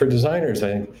For designers,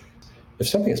 I think if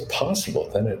something is possible,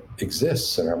 then it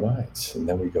exists in our minds, and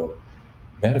then we go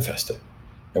manifest it.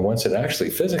 And once it actually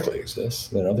physically exists,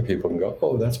 then other people can go,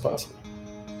 oh, that's possible.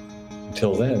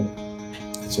 Until then,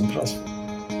 it's impossible.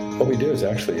 What we do is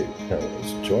actually,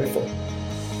 is joyful.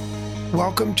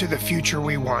 Welcome to The Future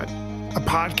We Want, a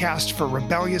podcast for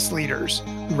rebellious leaders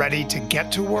ready to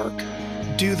get to work,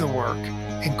 do the work,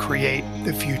 and create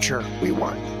the future we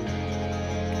want.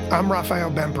 I'm Raphael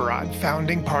Bemperad,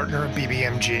 founding partner of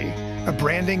BBMG, a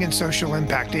branding and social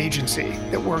impact agency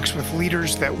that works with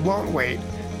leaders that won't wait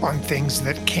on things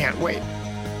that can't wait.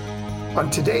 On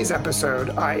today's episode,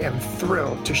 I am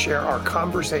thrilled to share our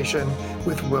conversation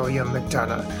with William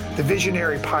McDonough, the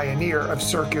visionary pioneer of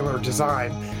circular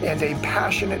design and a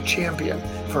passionate champion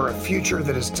for a future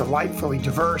that is delightfully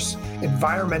diverse,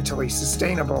 environmentally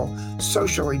sustainable,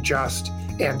 socially just,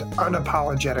 and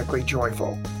unapologetically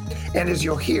joyful. And as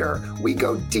you'll hear, we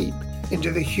go deep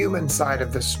into the human side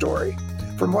of this story,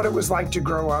 from what it was like to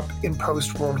grow up in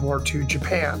post-World War II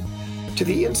Japan, to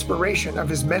the inspiration of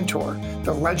his mentor,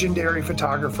 the legendary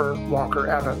photographer Walker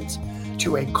Evans,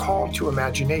 to a call to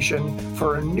imagination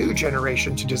for a new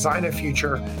generation to design a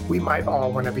future we might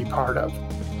all want to be part of.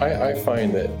 I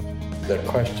find that the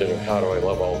question of how do I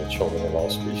love all the children of all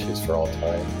species for all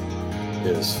time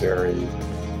is very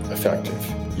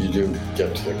effective. You do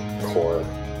get to the core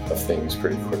of things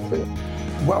pretty quickly.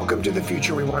 Welcome to the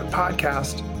Future We Want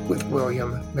podcast with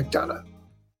William McDonough.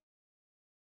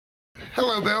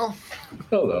 Hello, Bill.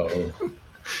 Hello.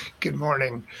 Good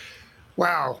morning.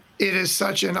 Wow, it is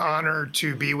such an honor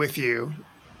to be with you.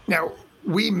 Now,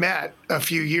 we met a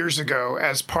few years ago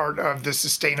as part of the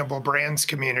Sustainable Brands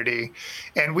community,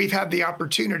 and we've had the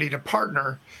opportunity to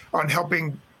partner on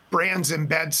helping brands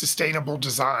embed sustainable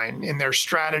design in their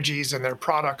strategies and their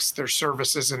products, their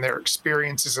services, and their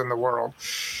experiences in the world.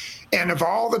 And of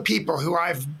all the people who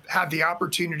I've had the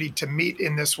opportunity to meet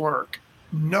in this work,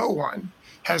 no one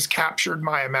has captured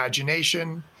my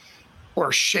imagination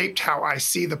or shaped how I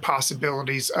see the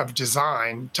possibilities of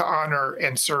design to honor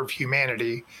and serve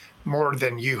humanity more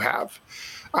than you have.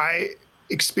 I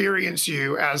experience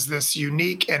you as this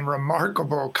unique and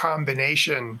remarkable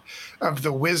combination of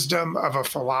the wisdom of a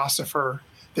philosopher,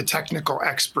 the technical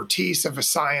expertise of a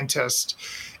scientist,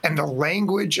 and the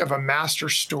language of a master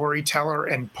storyteller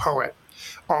and poet,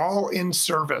 all in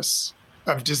service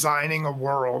of designing a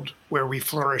world where we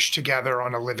flourish together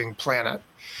on a living planet.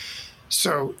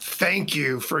 So thank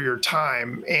you for your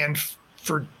time and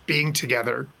for being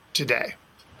together today.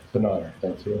 It's an honor.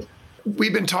 Thank you.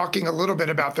 We've been talking a little bit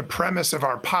about the premise of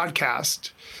our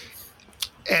podcast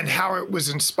and how it was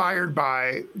inspired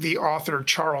by the author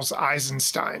Charles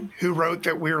Eisenstein, who wrote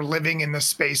that we're living in the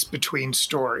space between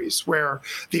stories, where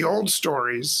the old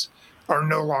stories are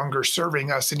no longer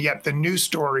serving us, and yet the new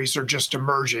stories are just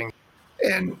emerging.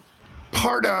 And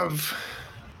part of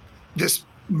this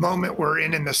moment we're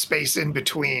in the space in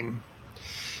between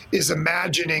is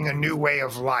imagining a new way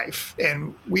of life.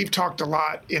 And we've talked a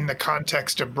lot in the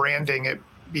context of branding at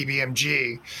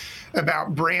BBMG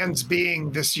about brands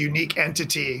being this unique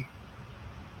entity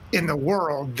in the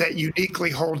world that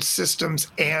uniquely holds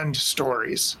systems and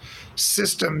stories,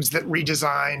 systems that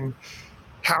redesign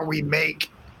how we make,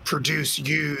 produce,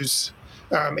 use,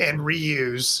 and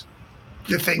reuse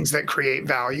the things that create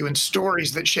value, and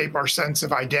stories that shape our sense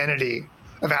of identity,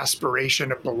 of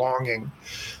aspiration, of belonging.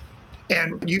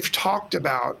 And you've talked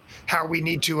about how we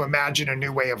need to imagine a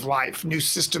new way of life, new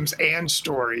systems and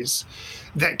stories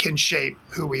that can shape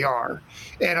who we are.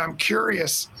 And I'm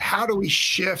curious, how do we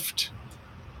shift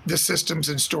the systems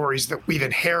and stories that we've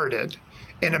inherited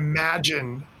and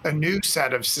imagine a new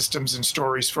set of systems and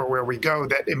stories for where we go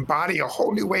that embody a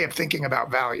whole new way of thinking about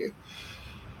value?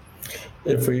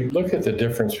 If we look at the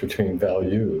difference between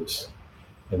values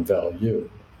and value,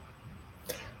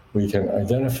 we can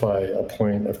identify a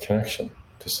point of connection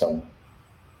to someone.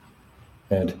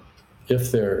 And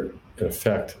if they're, in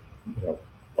effect,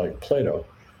 like Plato,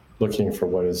 looking for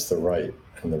what is the right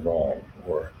and the wrong,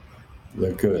 or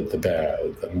the good, the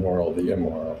bad, the moral, the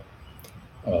immoral,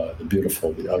 the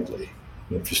beautiful, the ugly.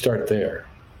 And if you start there,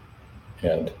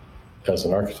 and as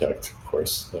an architect, of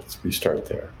course, we start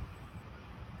there.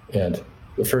 And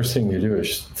the first thing you do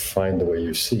is find the way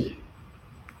you see.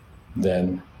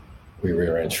 Then we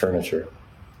rearrange furniture,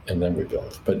 and then we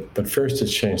build. But first,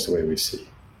 it's changed the way we see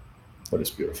what is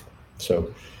beautiful.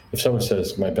 So if someone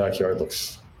says, my backyard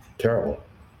looks terrible,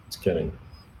 it's getting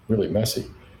really messy,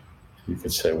 you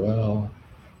could say, well,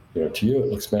 to you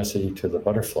it looks messy, to the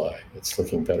butterfly, it's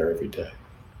looking better every day.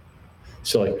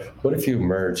 So what if you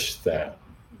merge that,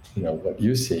 what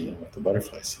you see and what the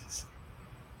butterfly sees?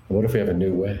 And what if we have a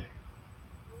new way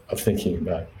of thinking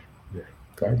about your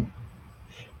garden.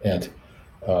 And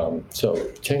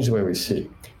so change the way we see.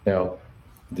 Now,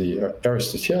 the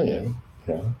Aristotelian,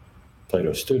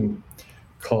 Plato's student,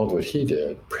 called what he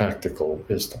did practical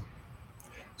wisdom.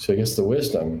 So he gets the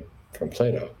wisdom from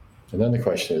Plato. And then the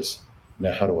question is,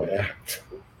 now how do I act?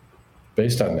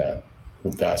 Based on that,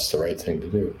 that's the right thing to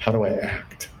do. How do I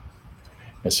act?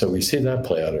 And so we see that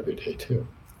play out every day too.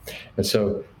 And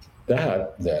so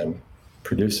that then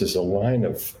produces a line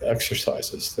of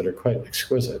exercises that are quite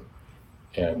exquisite.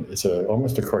 And it's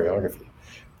almost a choreography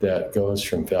that goes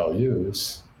from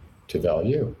values to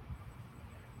value.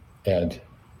 And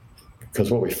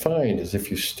because what we find is if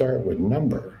you start with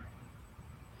number,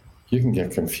 you can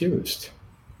get confused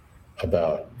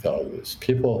about values.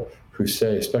 People who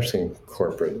say, especially in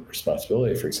corporate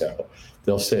responsibility, for example,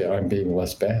 they'll say, I'm being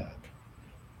less bad.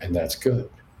 And that's good.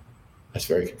 That's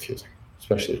very confusing,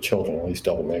 especially to children, at least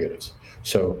double negatives.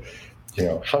 So,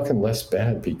 how can less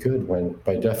bad be good when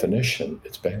by definition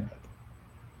it's bad?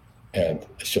 And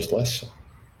it's just less so.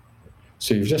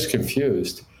 So you've just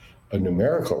confused a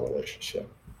numerical relationship,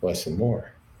 less and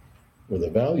more, with a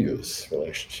values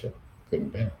relationship, good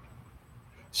and bad.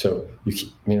 So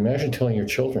imagine telling your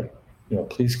children,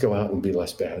 please go out and be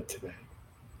less bad today.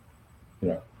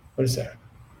 What is that?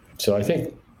 So I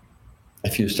think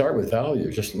if you start with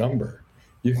value, just number,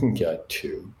 you can get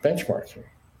to benchmarking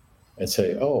and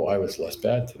say, oh, I was less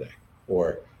bad today.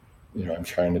 Or, I'm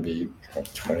trying to be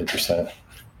 20%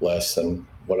 less than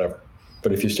whatever.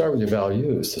 But if you start with your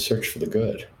values, to search for the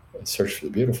good and search for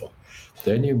the beautiful,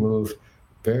 then you move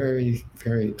very,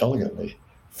 very elegantly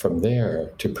from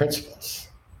there to principles.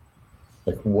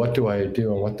 Like, what do I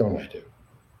do and what don't I do?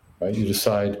 Right? You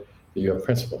decide that you have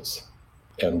principles.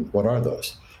 And what are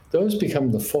those? Those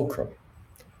become the fulcrum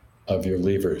of your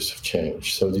levers of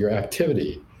change. So your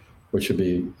activity, which would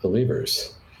be the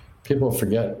levers. People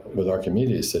forget with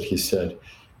Archimedes that he said,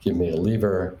 give me a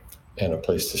lever and a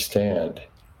place to stand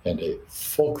and a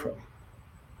fulcrum,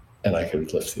 and I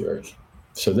could lift the earth.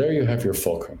 So there you have your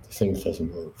fulcrum, the thing that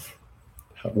doesn't move.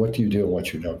 What do you do and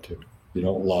what you don't do? You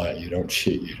don't lie, you don't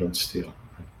cheat, you don't steal.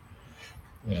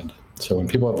 And so when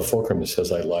people have a fulcrum that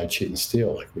says, I lie, cheat, and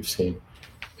steal, like we've seen,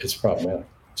 it's problematic.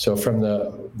 So from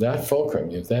that fulcrum,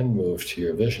 you then move to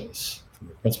your visions, from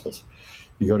your principles.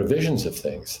 You go to visions of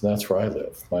things, and that's where I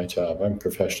live, my job. I'm a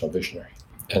professional visionary.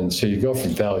 And so you go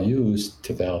from values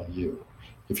to value.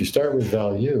 If you start with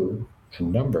value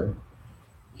and number,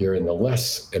 you're in the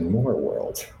less and more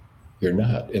world. You're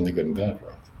not in the good and bad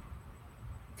world.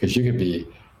 Because you could be,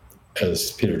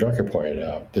 as Peter Drucker pointed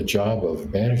out, the job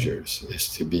of managers is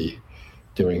to be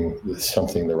doing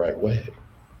something the right way.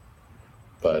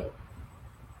 But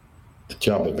the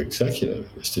job of executive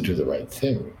is to do the right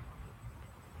thing.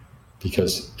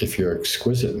 Because if you're an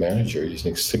exquisite manager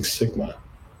using Six Sigma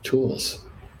tools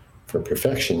for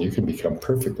perfection, you can become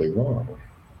perfectly wrong.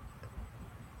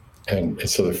 And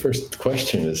so the first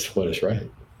question is, what is right?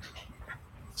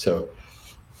 So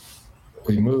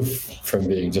we move from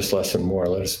being just less and more,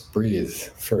 let us breathe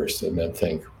first and then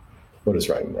think, what is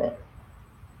right and wrong?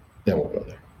 Then we'll go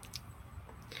there.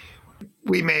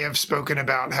 We may have spoken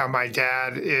about how my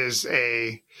dad is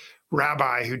a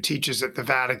rabbi who teaches at the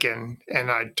Vatican,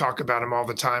 and I talk about him all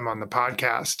the time on the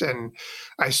podcast. And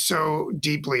I so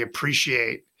deeply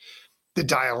appreciate the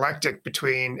dialectic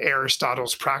between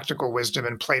Aristotle's practical wisdom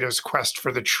and Plato's quest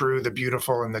for the true, the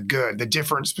beautiful, and the good, the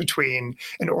difference between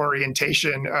an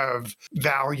orientation of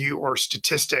value or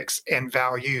statistics and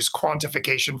values,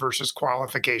 quantification versus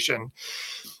qualification,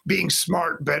 being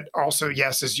smart, but also,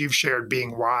 yes, as you've shared,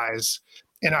 being wise.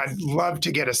 And I'd love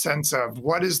to get a sense of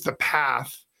what is the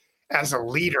path as a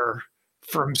leader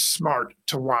from smart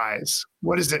to wise?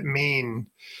 What does it mean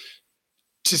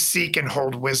to seek and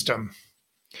hold wisdom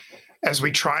as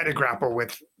we try to grapple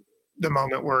with the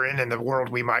moment we're in and the world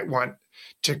we might want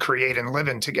to create and live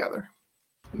in together?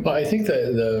 Well, I think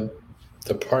that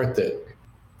the part that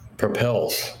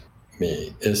propels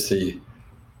me is the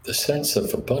sense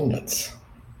of abundance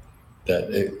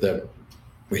that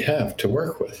we have to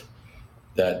work with.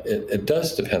 That it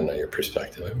does depend on your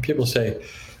perspective. I mean, people say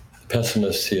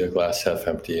pessimists see a glass half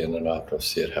empty and an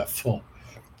optimist see it half full.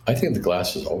 I think the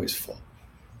glass is always full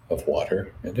of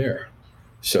water and air.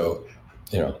 So,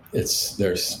 what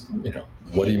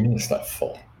do you mean it's not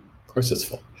full? Of course it's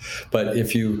full. But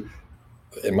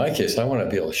in my case, I want to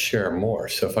be able to share more.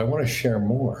 So if I want to share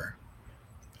more,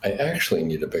 I actually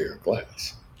need a bigger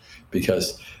glass.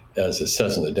 Because as it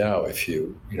says in the Tao, if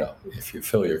you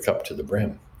fill your cup to the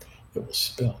brim, it will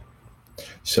spill.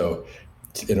 So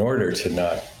in order to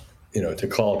not, to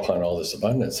call upon all this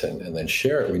abundance and then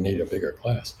share it, we need a bigger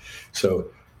glass. So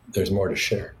there's more to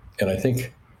share. And I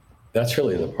think that's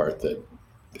really the part that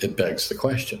it begs the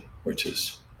question, which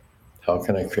is, how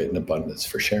can I create an abundance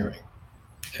for sharing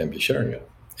and be sharing it?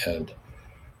 And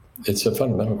it's a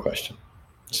fundamental question.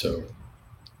 So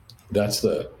that's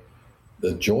the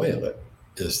joy of it,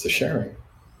 is the sharing.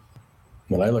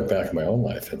 When I look back at my own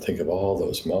life and think of all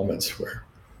those moments where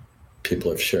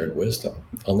people have shared wisdom,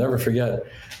 I'll never forget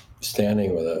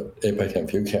standing with an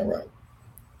 8x10 view camera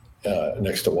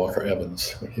next to Walker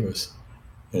Evans when he was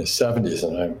in his 70s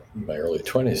and I'm in my early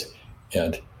 20s,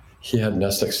 and he had an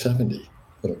SX70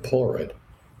 little Polaroid.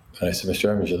 And I said, Mr.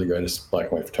 Evans, you're the greatest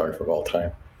black and white photographer of all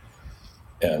time.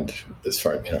 And as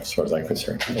far as I'm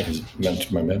concerned,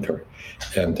 he's my mentor.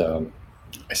 And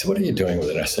I said, what are you doing with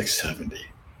an SX70?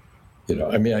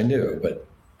 I mean, I knew, but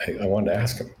I wanted to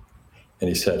ask him. And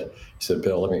he said,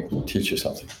 Bill, let me teach you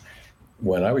something.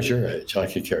 When I was your age,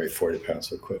 I could carry 40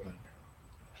 pounds of equipment.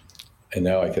 And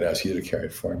now I could ask you to carry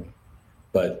it for me.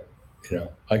 But,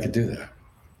 I could do that.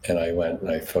 And I went and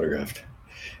I photographed.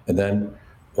 And then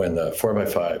when the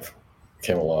 4x5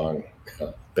 came along,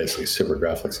 basically super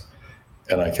graphics,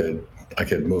 and I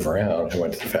could move around, I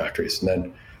went to the factories. And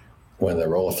then when the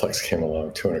Rolleiflex came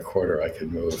along, 2.25, I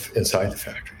could move inside the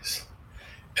factories.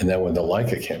 And then when the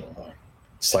Leica came along,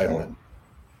 silent,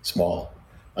 small,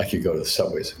 I could go to the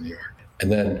subways of New York.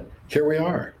 And then here we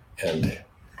are. And,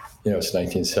 it's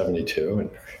 1972, and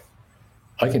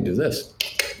I can do this.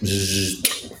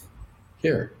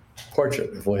 Here,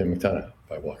 portrait of William McDonough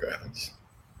by Walker Evans.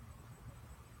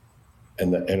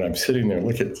 And I'm sitting there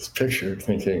looking at this picture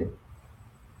thinking,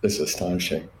 this is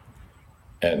astonishing.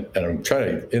 And I'm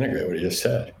trying to integrate what he just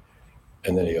said.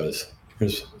 And then he goes,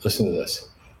 listen to this.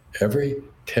 Every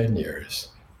 10 years,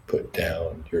 put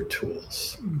down your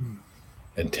tools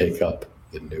and take up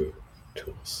the new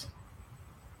tools.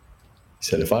 He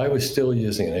said, if I was still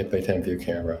using an 8x10 view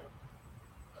camera,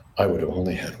 I would have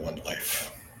only had one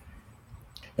life.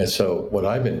 And so what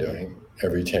I've been doing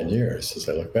every 10 years, as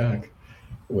I look back,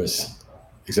 was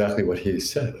exactly what he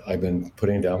said. I've been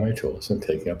putting down my tools and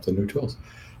taking up the new tools.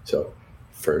 So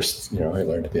first, I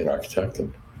learned to be an architect,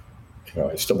 and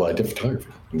I did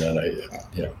photography, and then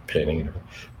I, painting. And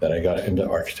then I got into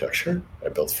architecture. I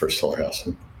built the first solar house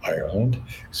in Ireland,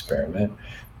 experiment.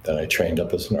 Then I trained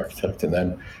up as an architect, and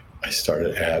then I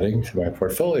started adding to my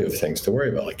portfolio of things to worry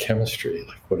about, like chemistry,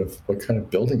 like what kind of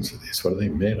buildings are these? What are they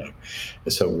made of?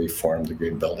 And so we formed the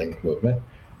green building movement,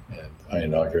 and I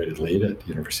inaugurated LEED at the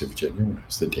University of Virginia when I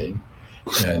was the dean,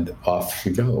 and off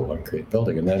we go on green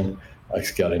building. And then I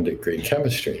got into green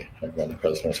chemistry. I won the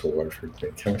President's Award for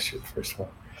green chemistry, the first one.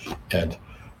 And,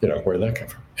 where did that come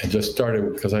from? And just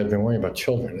started because I'd been worrying about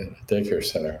children in a daycare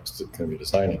center I was going to be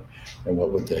designing, and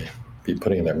what would they be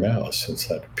putting in their mouths, since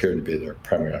that appeared to be their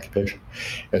primary occupation.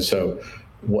 And so,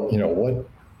 what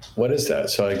is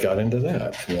that? So I got into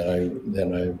that, and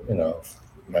then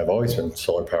I I've always been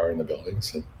solar power in the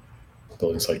buildings, and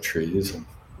buildings like trees,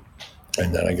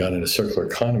 and then I got into circular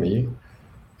economy,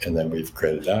 and then we've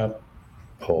created that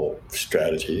whole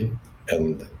strategy,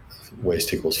 and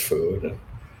waste equals food, and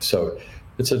so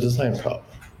it's a design problem.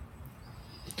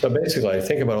 So basically, I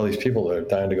think about all these people that are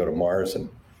dying to go to Mars and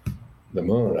the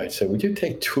moon. I say, would you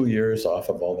take 2 years off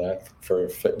of all that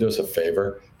do us a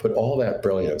favor, put all that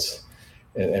brilliance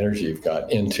and energy you've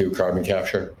got into carbon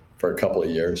capture for a couple of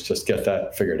years, just get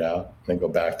that figured out, then go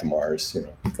back to Mars,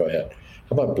 go ahead.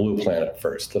 How about Blue Planet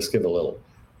first? Let's give a little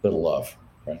love,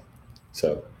 right?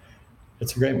 So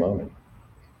it's a great moment.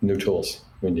 New tools.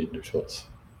 We need new tools.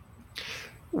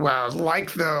 Wow,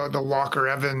 like the Walker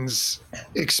Evans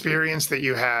experience that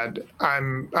you had,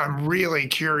 I'm really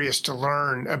curious to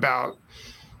learn about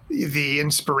the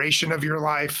inspiration of your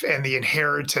life and the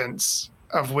inheritance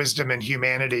of wisdom and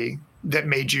humanity that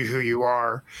made you who you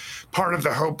are. Part of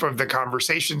the hope of the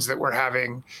conversations that we're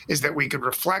having is that we could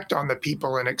reflect on the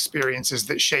people and experiences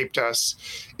that shaped us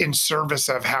in service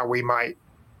of how we might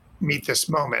meet this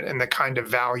moment and the kind of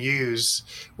values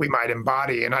we might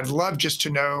embody. And I'd love just to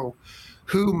know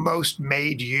who most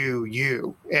made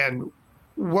you, and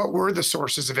what were the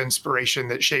sources of inspiration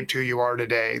that shaped who you are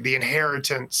today, the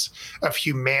inheritance of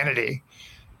humanity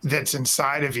that's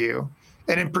inside of you.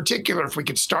 And in particular, if we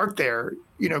could start there,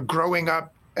 growing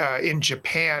up in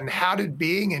Japan, how did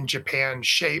being in Japan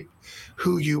shape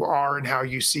who you are and how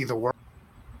you see the world?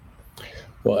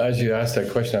 Well, as you asked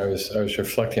that question, I was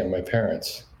reflecting on my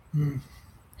parents, and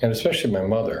especially my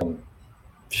mother.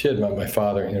 She had met my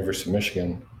father at the University of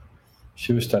Michigan.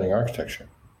 She was studying architecture,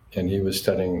 and he was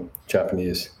studying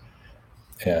Japanese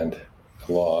and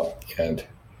law, and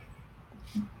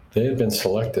they had been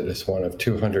selected as one of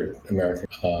 200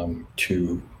 Americans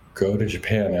to go to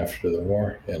Japan after the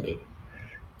war ended.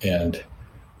 And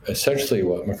essentially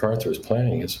what MacArthur was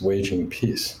planning is waging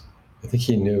peace. I think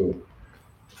he knew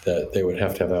that they would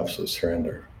have to have absolute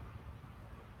surrender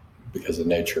because of the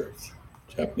nature of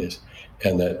the Japanese,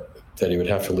 and that he would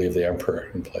have to leave the emperor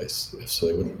in place so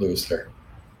they wouldn't lose their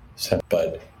sense.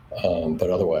 But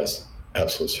otherwise,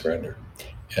 absolute surrender.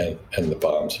 And the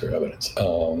bombs are evidence.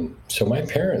 So my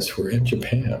parents were in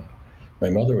Japan. My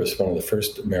mother was one of the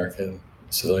first American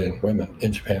civilian women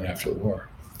in Japan after the war.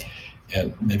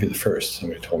 And maybe the first,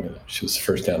 somebody told me that. She was the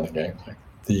first down the gangplank.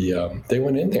 They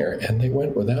went in there, and they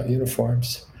went without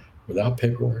uniforms, without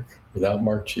paperwork, without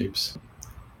marked jeeps,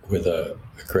 with a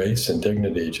grace and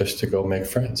dignity just to go make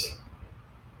friends.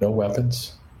 No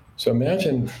weapons. So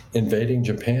imagine invading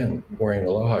Japan wearing an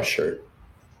aloha shirt,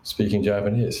 speaking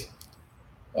Japanese,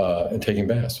 and taking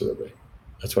baths with everybody.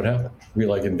 That's what happened. We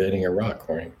like invading Iraq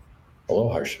wearing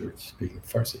aloha shirts, speaking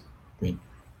Farsi. I mean,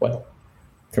 what?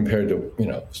 Compared to,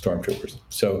 stormtroopers.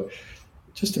 So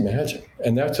just imagine.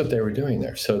 And that's what they were doing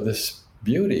there. So this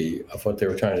beauty of what they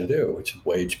were trying to do, which is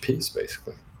wage peace,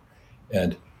 basically.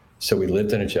 And so we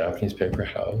lived in a Japanese paper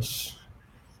house.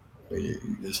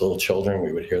 As little children,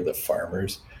 we would hear the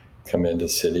farmers come into the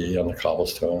city on the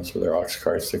cobblestones with their ox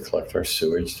carts to collect our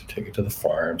sewage to take it to the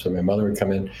farms. And my mother would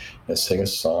come in and sing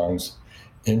us songs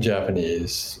in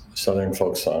Japanese, Southern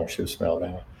folk songs. She was from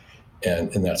Alabama.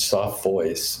 And in that soft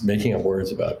voice, making up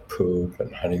words about poop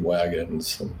and honey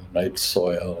wagons and night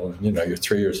soil. And, you're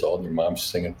 3 years old and your mom's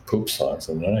singing poop songs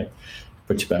in the night,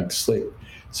 put you back to sleep.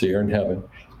 So you're in heaven.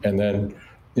 And then,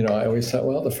 I always thought,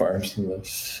 well, the farms and the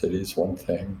city's one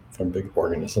thing, one big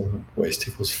organism, waste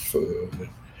equals food.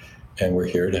 And we're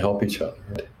here to help each other.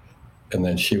 And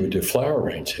then she would do flower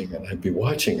arranging, and I'd be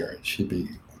watching her, and she'd be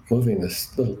moving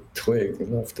this little twig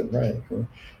left and right.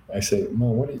 I say,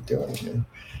 Mom, what are you doing?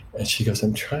 And she goes,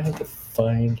 I'm trying to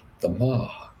find the ma.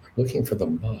 I'm looking for the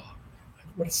ma.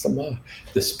 What's the ma?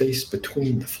 The space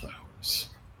between the flowers.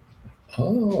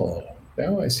 Oh,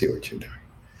 now I see what you're doing.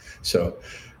 So,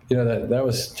 that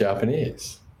was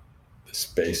Japanese, the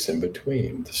space in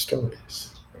between the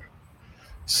stories.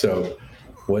 So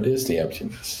what is the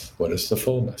emptiness? What is the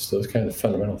fullness? Those kind of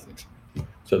fundamental things.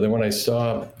 So then when I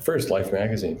saw first Life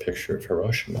magazine picture of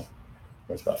Hiroshima,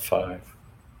 I was about 5,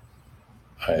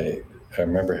 I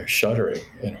remember shuddering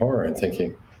in horror and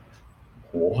thinking,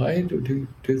 why do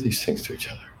these things to each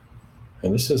other?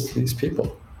 And this is these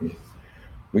people. I mean,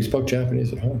 we spoke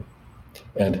Japanese at home.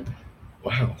 And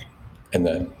wow. And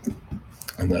then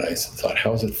I thought,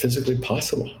 how is it physically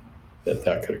possible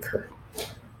that could occur?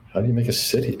 How do you make a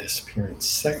city disappear in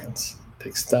seconds? It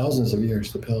takes thousands of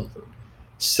years to build,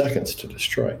 seconds to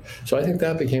destroy. So I think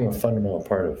that became a fundamental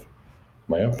part of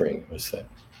my upbringing, was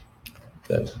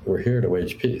that we're here to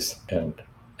wage peace, and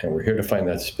we're here to find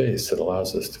that space that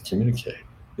allows us to communicate,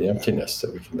 the emptiness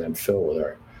that we can then fill with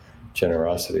our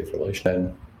generosity of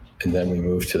relation. And then we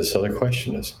move to this other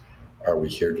question is, are we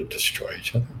here to destroy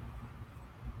each other?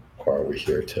 Or are we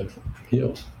here to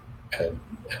heal and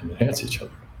enhance each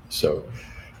other? So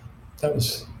that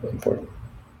was important.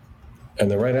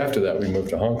 And then right after that, we moved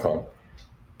to Hong Kong.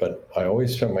 But I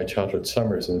always spent my childhood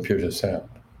summers in the Puget Sound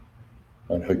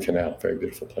on Hood Canal, very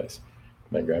beautiful place.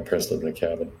 My grandparents lived in a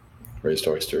cabin, raised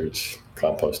oysters,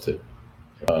 composted,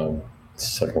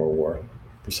 Second World War,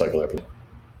 recycled everything.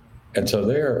 And so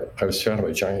there, I was surrounded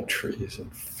by giant trees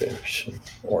and fish and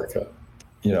orca.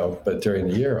 But during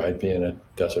the year, I'd be in a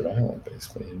desert island,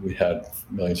 basically. And we had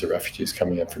millions of refugees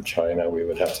coming in from China. We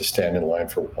would have to stand in line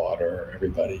for water,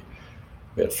 everybody.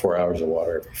 We had 4 hours of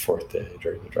water every 4th day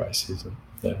during the dry season.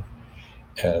 Yeah.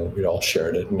 And we'd all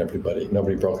shared it, and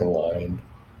nobody broke in line.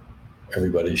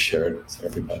 Everybody shared with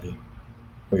everybody.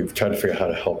 We tried to figure out how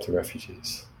to help the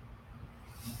refugees,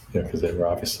 because they were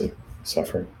obviously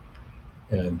suffering.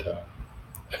 And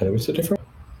it was a different,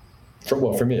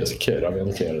 for me as a kid,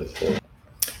 looking at it.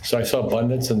 So I saw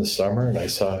abundance in the summer, and I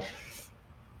saw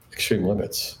extreme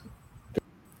limits.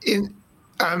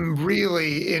 I'm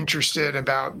really interested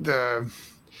about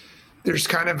there's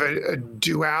kind of a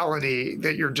duality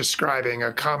that you're describing,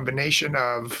 a combination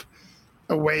of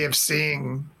a way of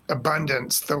seeing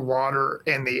abundance, the water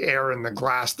and the air and the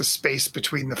glass, the space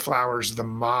between the flowers,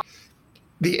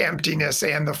 the emptiness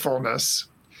and the fullness.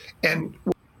 And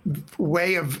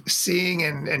way of seeing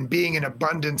and being in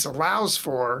abundance allows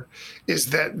for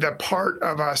is that the part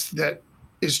of us that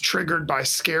is triggered by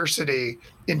scarcity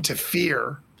into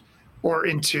fear or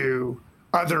into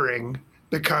othering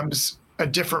becomes a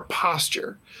different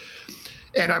posture.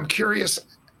 And I'm curious,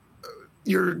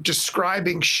 you're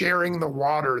describing sharing the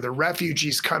water, the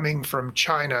refugees coming from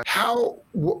China.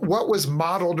 What was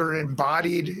modeled or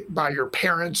embodied by your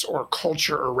parents or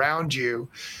culture around you?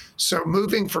 So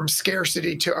moving from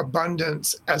scarcity to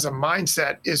abundance as a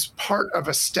mindset is part of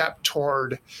a step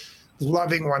toward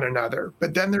loving one another.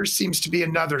 But then there seems to be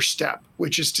another step,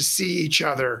 which is to see each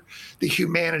other, the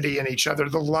humanity in each other,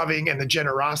 the loving and the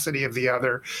generosity of the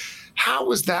other. How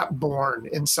was that born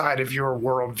inside of your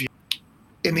worldview,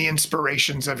 in the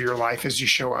inspirations of your life as you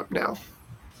show up now?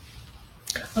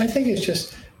 I think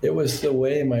it was the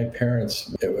way my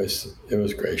parents, it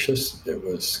was gracious, it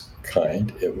was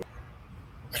kind, it was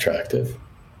attractive.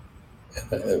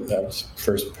 And that was the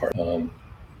first part.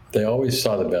 They always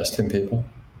saw the best in people,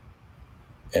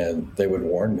 and they would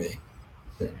warn me.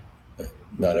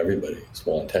 Not everybody is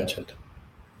well-intentioned,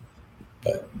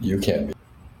 but you can't be.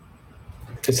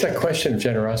 It's that question of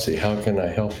generosity. How can I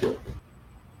help you?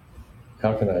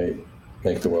 How can I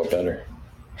make the world better?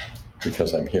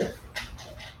 Because I'm here.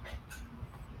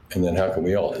 And then how can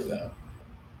we all do that?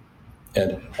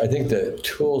 And I think the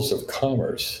tools of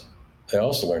commerce, I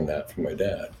also learned that from my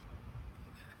dad.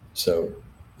 So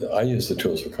I use the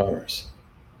tools of commerce.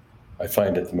 I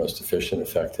find it the most efficient,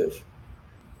 effective,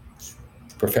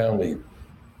 profoundly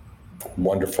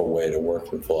wonderful way to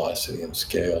work with velocity and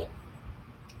scale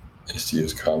is to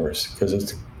use commerce,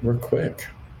 because we're quick.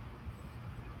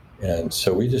 And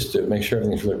so we just make sure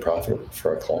everything's really profitable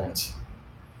for our clients.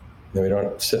 Then we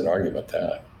don't sit and argue about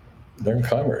that. They're in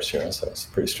commerce, so it's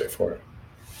pretty straightforward.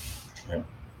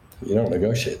 You don't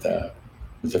negotiate that.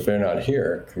 Because if they're not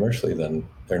here commercially, then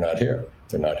they're not here.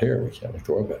 If they're not here, we can't make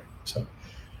the world better. So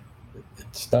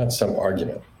it's not some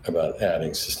argument about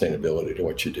adding sustainability to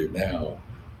what you do now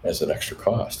as an extra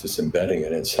cost. It's embedding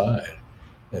it inside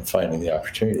and finding the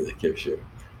opportunity that gives you,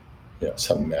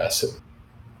 something massive.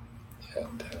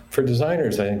 And for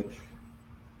designers, I think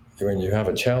when you have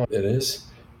a challenge,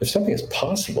 if something is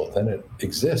possible, then it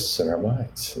exists in our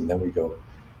minds, and then we go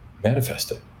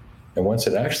manifest it. And once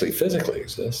it actually physically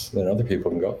exists, then other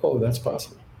people can go, oh, that's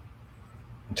possible.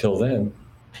 Until then,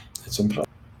 it's impossible.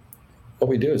 What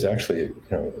we do is actually,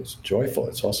 it's joyful.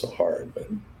 It's also hard,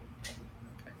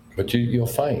 but you'll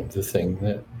find the thing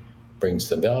that brings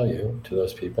the value to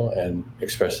those people and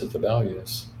expresses the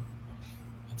values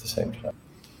at the same time.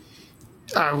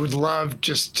 I would love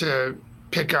just to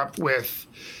pick up with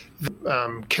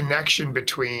the connection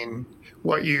between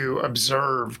what you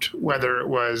observed, whether it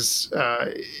was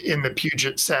in the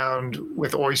Puget Sound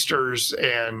with oysters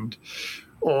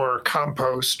or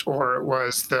compost, or it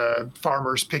was the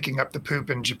farmers picking up the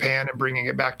poop in Japan and bringing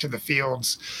it back to the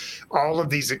fields. All of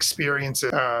these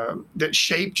experiences that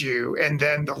shaped you, and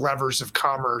then the levers of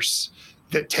commerce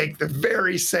that take the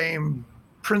very same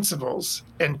principles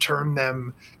and turn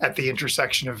them at the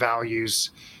intersection of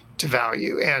values to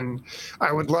value. And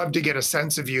I would love to get a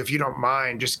sense of you, if you don't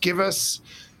mind, just give us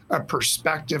a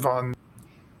perspective on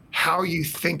how you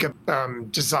think of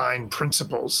design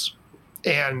principles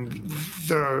and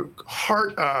the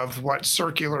heart of what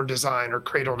circular design or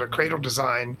cradle to cradle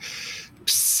design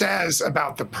says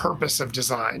about the purpose of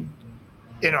design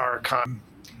in our economy.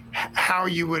 How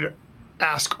you would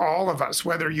ask all of us,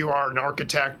 whether you are an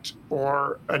architect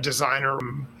or a designer,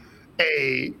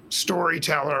 a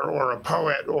storyteller or a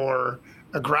poet or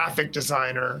a graphic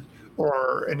designer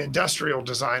or an industrial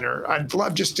designer. I'd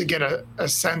love just to get a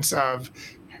sense of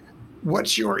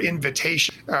what's your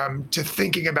invitation to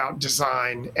thinking about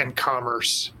design and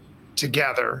commerce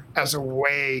together as a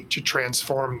way to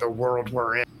transform the world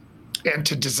we're in and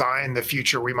to design the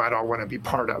future we might all want to be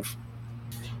part of.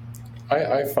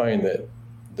 I find that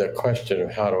the question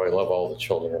of how do I love all the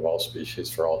children of all species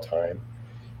for all time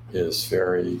is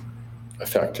very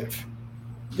effective,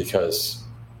 because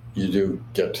you do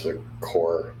get to the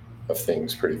core of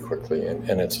things pretty quickly.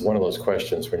 And it's one of those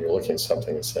questions when you're looking at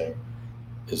something and saying,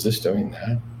 is this doing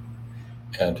that?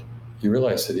 And you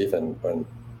realize that even when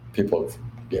people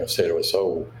say to us,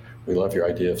 oh, we love your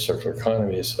idea of circular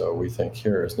economy, so we think,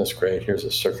 here, isn't this great? Here's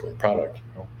a circular product,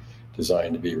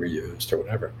 designed to be reused or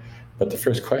whatever. But the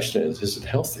first question is it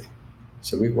healthy?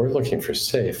 So we're looking for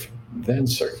safe, then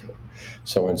circular.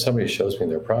 So when somebody shows me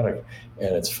their product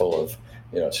and it's full of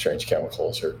strange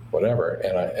chemicals or whatever,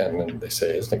 and then they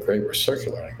say, isn't it great, we're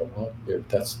circular? And I go, well,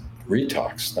 that's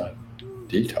retox, not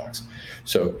detox.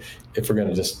 So if we're going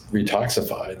to just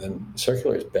retoxify, then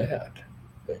circular is bad.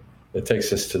 It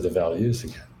takes us to the values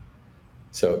again.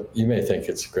 So you may think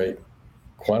it's great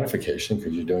quantification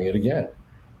because you're doing it again.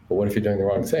 But what if you're doing the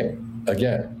wrong thing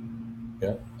again?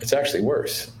 It's actually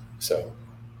worse. So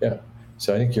I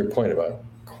think your point about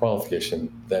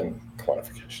qualification then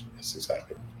quantification is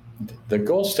exactly. the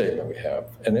goal statement we have,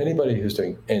 and anybody who's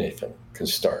doing anything can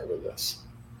start with this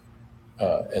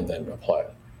and then apply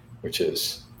it, which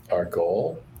is our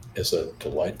goal is a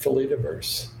delightfully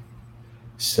diverse,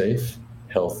 safe,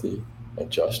 healthy, and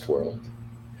just world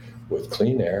with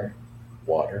clean air,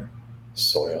 water,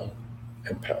 soil,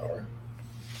 and power,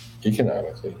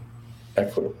 economically,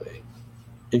 equitably,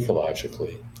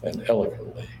 ecologically, and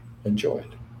elegantly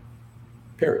enjoyed.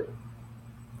 Period.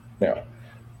 Now,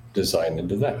 design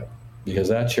into that, because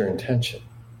that's your intention.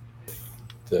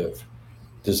 The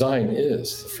design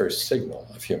is the first signal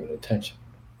of human intention.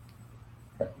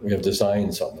 Right? We have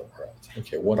designs on the world.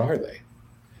 Okay, what are they?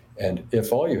 And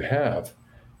if all you have,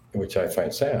 which I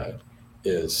find sad,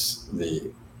 is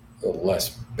the less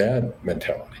bad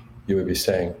mentality, you would be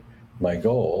saying, my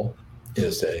goal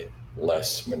is a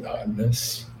less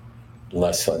monotonous,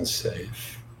 less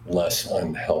unsafe, less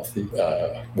unhealthy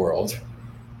world,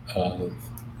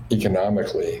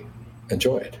 economically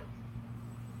enjoyed.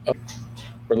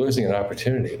 We're losing an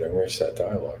opportunity to enrich that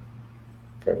dialogue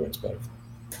for everyone's benefit.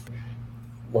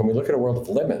 When we look at a world of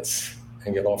limits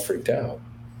and get all freaked out,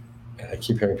 and I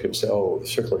keep hearing people say, oh, the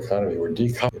circular economy, we're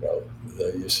decoupling,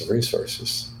 the use of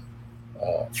resources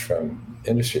from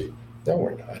industry. No,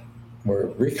 we're not. We're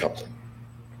recoupling.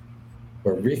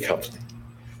 We're recoupling.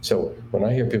 So when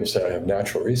I hear people say, I have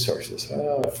natural resources,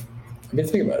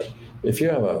 think about it. If you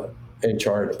have a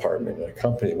HR department in a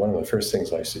company, one of the first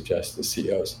things I suggest to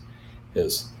CEOs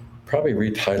is probably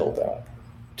retitle that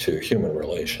to human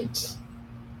relations.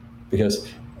 Because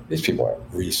these people aren't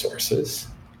resources.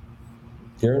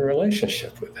 You're in a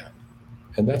relationship with them.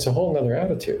 And that's a whole other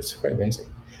attitude. It's quite amazing.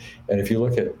 And if you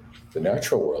look at the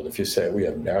natural world, if you say we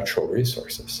have natural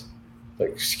resources, like,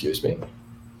 excuse me?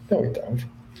 No, we don't.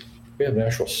 We have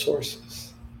natural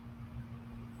sources.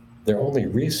 They're only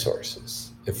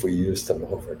resources if we use them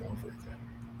over and over again.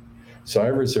 So I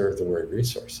reserve the word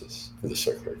resources for the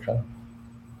circular economy.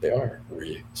 They are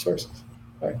resources.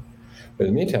 Right? But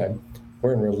in the meantime,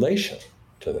 we're in relation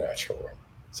to the natural world.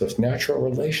 So it's natural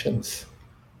relations.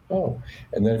 Oh,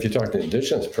 and then if you talk to an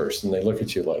indigenous person, they look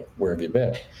at you like, where have you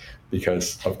been?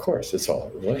 Because, of course, it's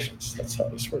all relations. That's how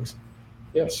this works.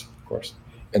 Yes, of course.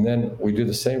 And then we do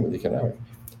the same with economic.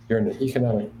 You're in an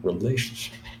economic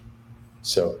relationship.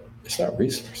 So it's not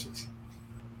resources,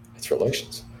 it's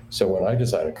relations. So when I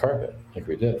design a carpet, like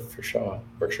we did for Shaw,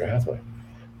 Berkshire Hathaway,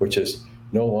 which is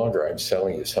no longer I'm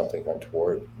selling you something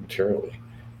untoward materially,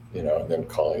 and then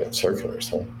calling it circular or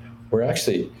something. We're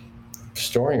actually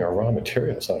storing our raw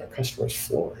materials on our customers'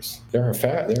 floors. They're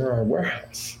our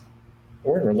warehouse.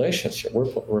 We're in a relationship.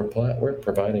 We're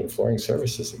providing flooring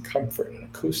services and comfort and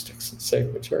acoustics and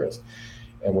safe materials.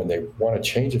 And when they want to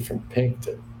change it from pink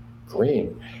to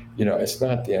green, it's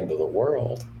not the end of the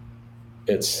world.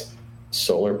 It's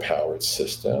solar powered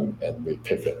system, and we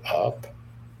pick it up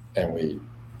and we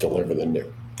deliver the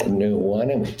new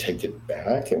one, and we take it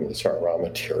back, and it's our raw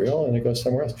material, and it goes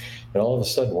somewhere else. And all of a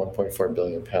sudden, 1.4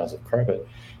 billion pounds of carpet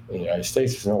in the United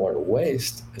States is no longer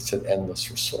waste. It's an endless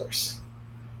resource.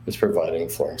 It's providing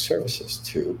flooring services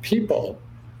to people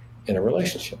in a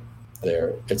relationship.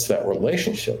 It's that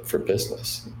relationship for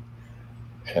business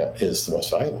is the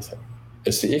most valuable thing.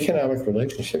 It's the economic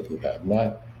relationship you have,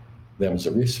 not them as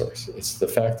a resource. It's the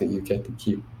fact that you get to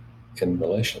keep in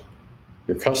relation.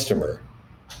 Your customer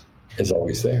is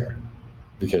always there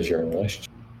because you're in a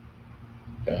relationship.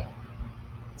 Yeah,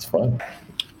 it's fun.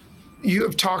 You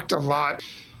have talked a lot,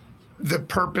 the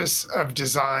purpose of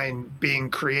design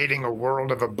being creating a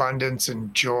world of abundance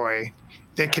and joy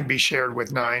that can be shared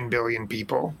with 9 billion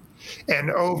people.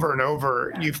 And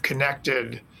over, you've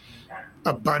connected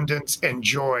abundance and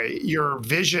joy. Your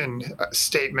vision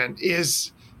statement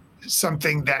is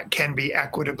something that can be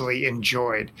equitably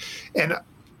enjoyed. And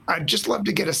I'd just love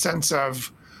to get a sense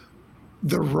of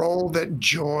the role that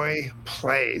joy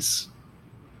plays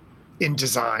in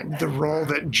design, the role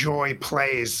that joy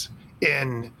plays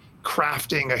in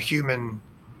crafting a human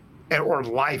or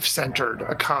life-centered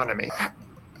economy.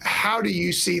 How do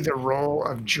you see the role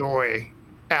of joy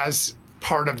as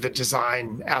part of the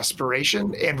design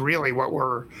aspiration and really what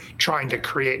we're trying to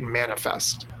create and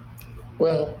manifest?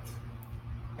 Well,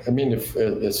 if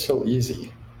it's so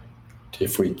easy,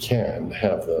 if we can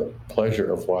have the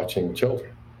pleasure of watching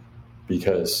children,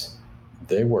 because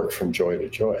they work from joy to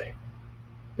joy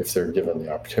if they're given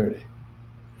the opportunity.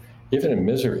 Even in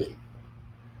misery,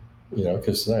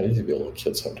 because it's not easy to be a little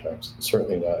kid sometimes. It's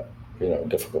certainly not,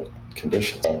 difficult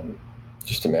conditions.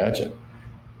 Just imagine,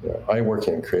 I work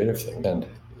in a creative thing, and,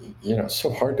 it's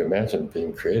so hard to imagine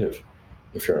being creative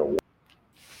if you're in a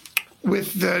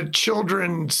with the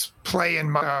children's play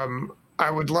in mind, I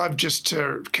would love just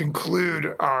to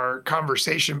conclude our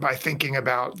conversation by thinking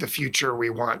about the future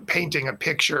we want, painting a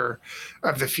picture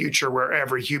of the future where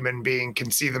every human being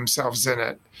can see themselves in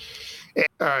it.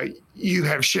 You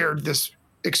have shared this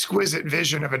exquisite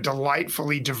vision of a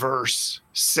delightfully diverse,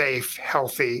 safe,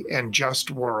 healthy, and just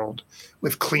world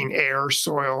with clean air,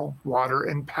 soil, water,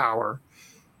 and power,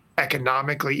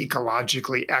 economically,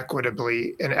 ecologically,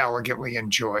 equitably, and elegantly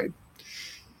enjoyed.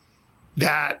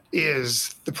 That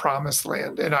is the promised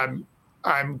land. And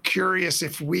I'm curious,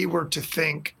 if we were to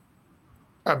think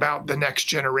about the next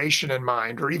generation in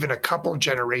mind, or even a couple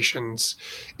generations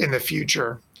in the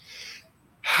future,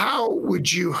 how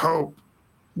would you hope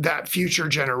that future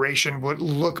generation would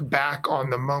look back on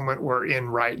the moment we're in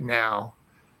right now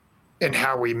and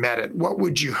how we met it? What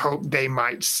would you hope they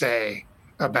might say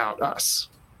about us?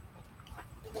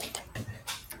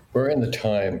 We're in the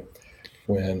time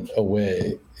when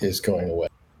away is going away.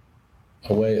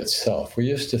 Away itself. We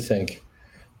used to think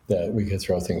that we could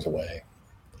throw things away.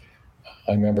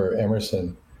 I remember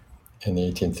Emerson in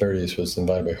the 1830s was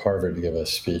invited by Harvard to give a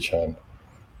speech on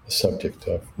the subject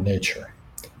of nature.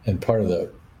 And part of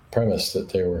the premise that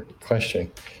they were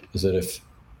questioning is that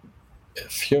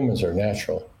if humans are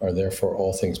natural, are therefore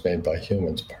all things made by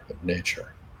humans part of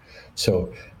nature?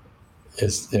 So which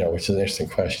is an interesting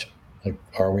question. Like,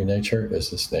 are we nature? Is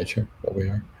this nature what we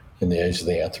are? In the age of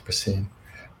the Anthropocene,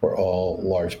 where all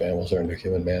large mammals are under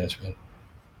human management,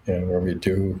 where we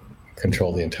do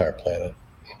control the entire planet,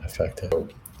 in effect.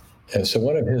 And so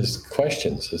one of his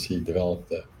questions as he developed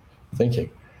the thinking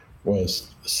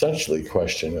was essentially the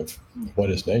question of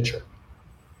what is nature?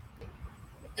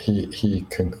 He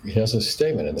has a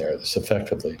statement in there that's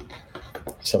effectively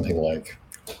something like,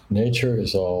 nature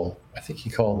is all, I think he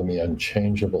called them the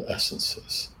unchangeable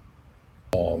essences.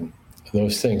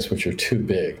 Those things which are too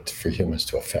big for humans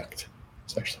to affect,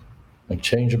 essentially.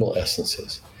 Unchangeable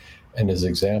essences. And his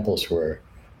examples were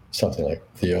something like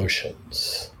the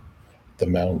oceans, the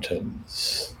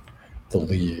mountains, the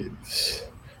leaves,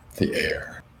 the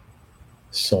air.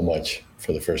 So much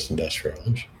for the first industrial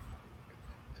revolution.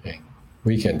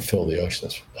 We can fill the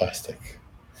oceans with plastic.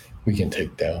 We can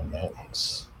take down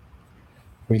mountains.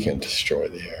 We can destroy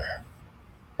the air,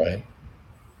 right?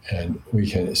 And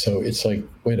so it's like,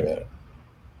 wait a minute.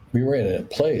 We were in a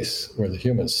place where the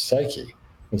human psyche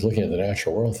was looking at the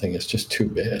natural world thing, it's just too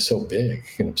big, it's so big,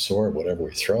 it can absorb whatever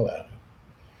we throw at it.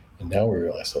 And now we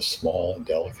realize how small and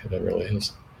delicate it really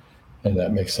is. And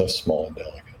that makes us small and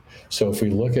delicate. So if we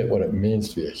look at what it means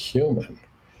to be a human,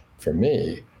 for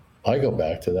me, I go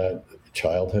back to that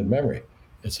childhood memory.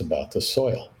 It's about the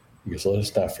soil. Because let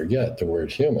us not forget, the word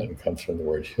human comes from the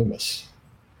word humus.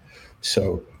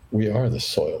 So we are the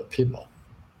soil people.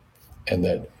 And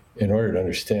that in order to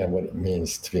understand what it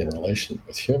means to be in relation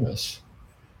with humus,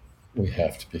 we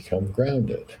have to become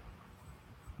grounded,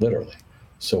 literally.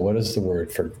 So what is the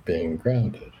word for being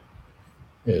grounded?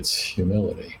 It's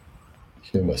humility.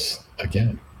 Humus,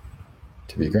 again,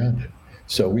 to be grounded.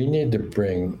 So we need to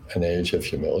bring an age of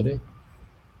humility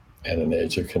and an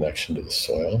age of connection to the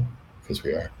soil, because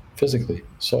we are physically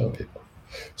soil people.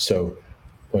 So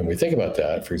when we think about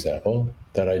that, for example,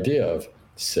 that idea of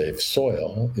safe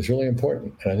soil is really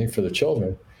important. And I think for the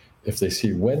children, if they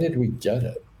see when did we get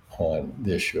it on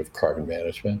the issue of carbon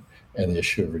management and the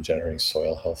issue of regenerating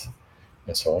soil health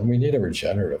and so on, we need a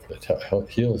regenerative that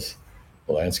heals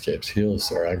the landscapes,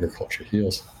 heals our agriculture,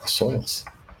 heals the soils.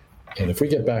 And if we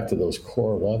get back to those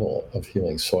core level of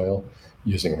healing soil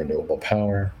using renewable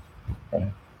power,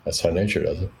 right? That's how nature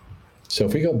does it. So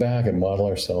if we go back and model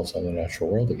ourselves on the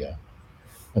natural world again,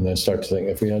 and then start to think,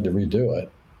 if we had to redo it,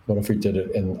 what if we did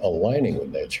it in aligning with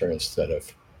nature instead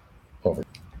of over?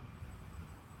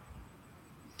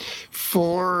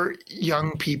 For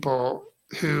young people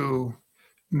who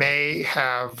may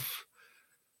have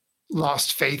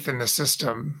lost faith in the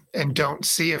system and don't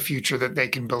see a future that they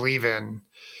can believe in,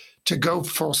 to go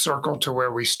full circle to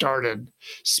where we started,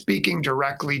 speaking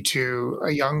directly to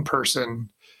a young person,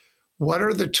 what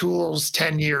are the tools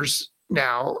 10 years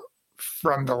now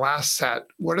from the last set?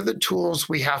 What are the tools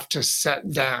we have to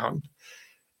set down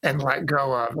and let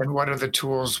go of? And what are the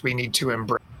tools we need to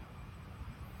embrace?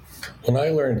 When I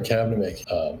learned cabinet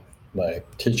making, my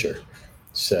teacher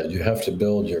said, you have to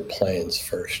build your planes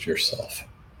first yourself.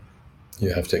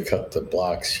 You have to cut the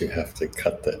blocks, you have to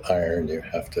cut the iron, you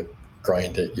have to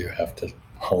grind it, you have to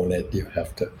hone it, you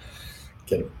have to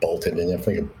get it bolted, and you have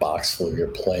to make a box full of your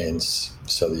planes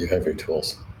so that you have your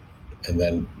tools. And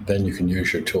then you can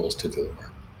use your tools to do the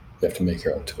work. You have to make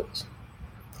your own tools.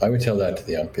 I would tell that to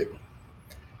the young people.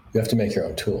 You have to make your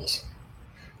own tools.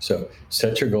 So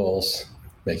set your goals,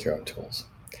 make your own tools.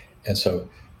 And so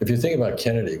if you think about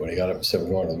Kennedy when he got up and said, we're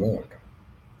going to the moon,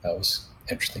 that was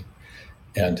interesting.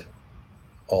 And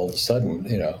all of a sudden,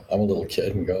 I'm a little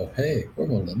kid and go, hey, we're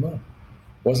going to the moon.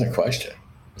 It wasn't a question.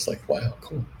 It's like, wow,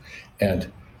 cool.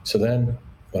 And so then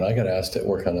when I got asked to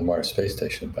work on the Mars space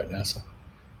station by NASA,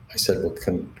 I said, well,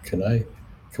 can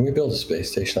we build a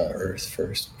space station on Earth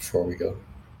first before we go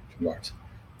to Mars?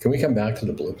 Can we come back to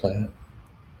the blue planet?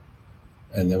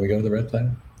 And then we go to the red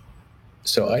planet?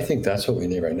 So I think that's what we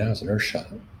need right now is an Earth shot,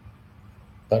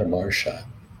 not a Mars shot.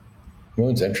 The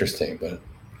moon's interesting, but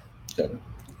the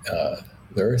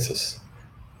Earth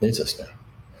needs us now.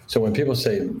 So when people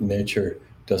say nature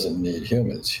doesn't need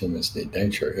humans, humans need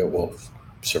nature, it will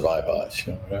survive us,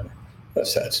 whatever.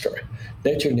 That's a sad story.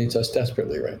 Nature needs us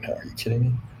desperately right now. Are you kidding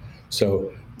me?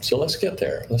 So let's get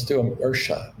there. Let's do an Earth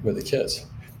shot with the kids.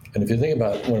 And if you think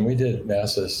about when we did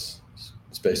NASA's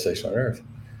space station on Earth,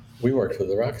 we worked with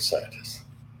the rocket scientists.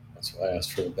 That's why I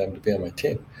asked for them to be on my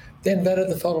team. They invented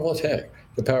the photovoltaic,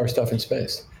 the power stuff in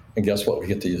space. And guess what? We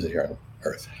get to use it here on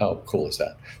Earth. How cool is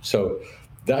that? So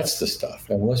that's the stuff.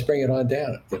 And let's bring it on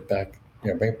down, get back,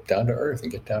 bring it down to Earth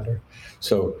and get down to Earth.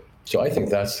 So I think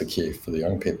that's the key for the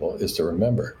young people is to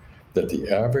remember that the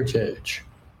average age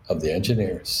of the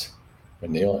engineers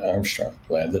when Neil Armstrong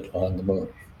landed on the moon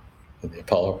in the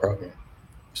Apollo program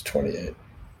was 28,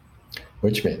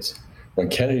 which means when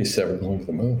Kennedy said we're going to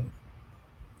the moon,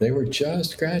 they were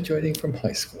just graduating from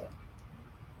high school.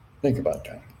 Think about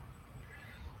that,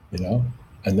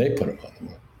 and they put him on the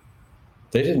moon.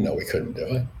 They didn't know we couldn't do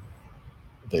it.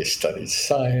 They studied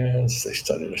science, they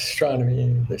studied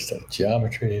astronomy, they studied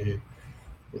geometry,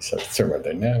 they studied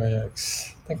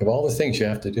thermodynamics. Think of all the things you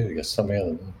have to do to get somebody on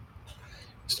the moon.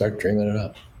 Start dreaming it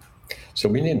up. So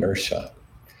we need an Earth shot.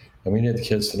 And we need the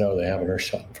kids to know they have an Earth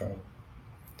shot in front of them.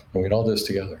 And we can all do this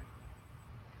together.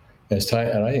 And it's time,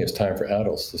 and I think it's time for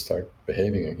adults to start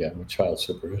behaving again with child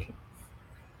supervision.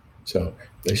 So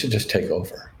they should just take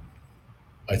over.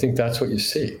 I think that's what you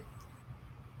see.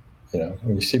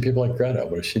 When you see people like Greta,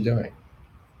 what is she doing?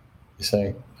 You're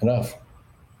saying, enough.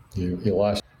 You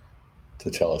lost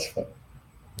to tell us what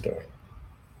we're doing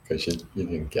because you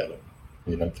didn't get it.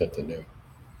 You don't get the new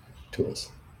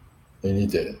tools. They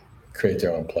need to create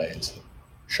their own planes,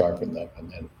 sharpen them,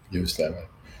 and then use them and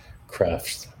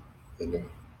craft the new.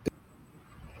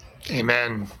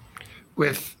 Amen.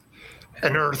 With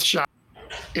an Earth shot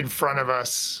in front of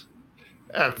us,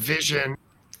 a vision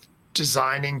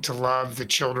designing to love the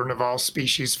children of all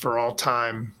species for all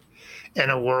time,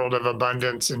 and a world of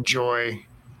abundance and joy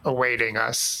awaiting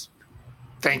us.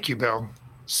 Thank you, Bill,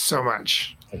 so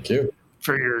much. Thank you.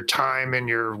 For your time and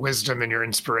your wisdom and your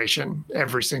inspiration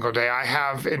every single day. I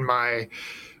have in my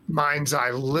mind's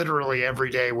eye, literally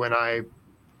every day when I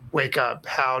wake up,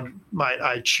 how might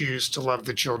I choose to love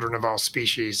the children of all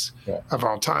species of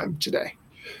all time today?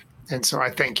 And so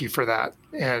I thank you for that.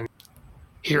 And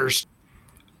here's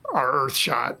our Earth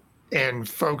shot and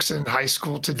folks in high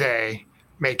school today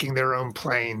making their own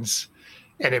planes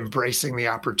and embracing the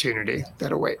opportunity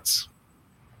that awaits.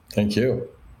 Thank you.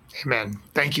 Amen.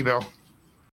 Thank you, Bill.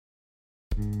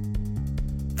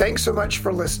 Thanks so much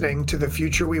for listening to The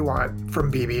Future We Want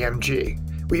from BBMG.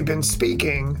 We've been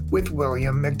speaking with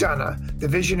William McDonough, the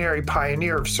visionary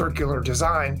pioneer of circular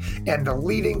design and the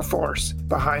leading force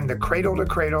behind the Cradle to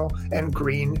Cradle and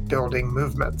green building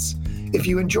movements. If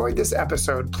you enjoyed this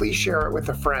episode, please share it with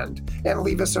a friend and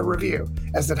leave us a review,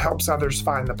 as it helps others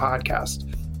find the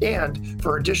podcast. And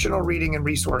for additional reading and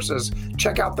resources,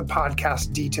 check out the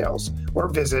podcast details or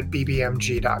visit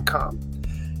bbmg.com.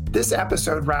 This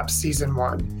episode wraps season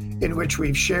 1, in which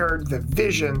we've shared the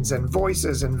visions and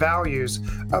voices and values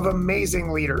of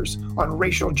amazing leaders on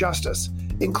racial justice,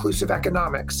 inclusive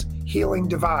economics, healing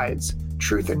divides,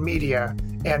 truth in media,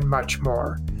 and much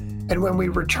more. And when we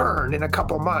return in a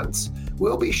couple months,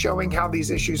 we'll be showing how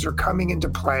these issues are coming into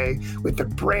play with the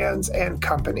brands and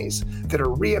companies that are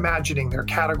reimagining their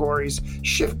categories,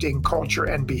 shifting culture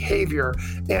and behavior,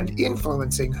 and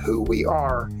influencing who we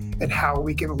are and how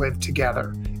we can live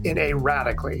together in a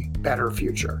radically better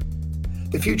future.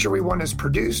 The Future We Want is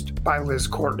produced by Liz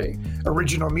Courtney.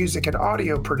 Original music and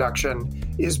audio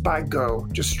production is by Go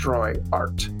Destroy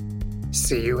Art.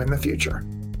 See you in the future.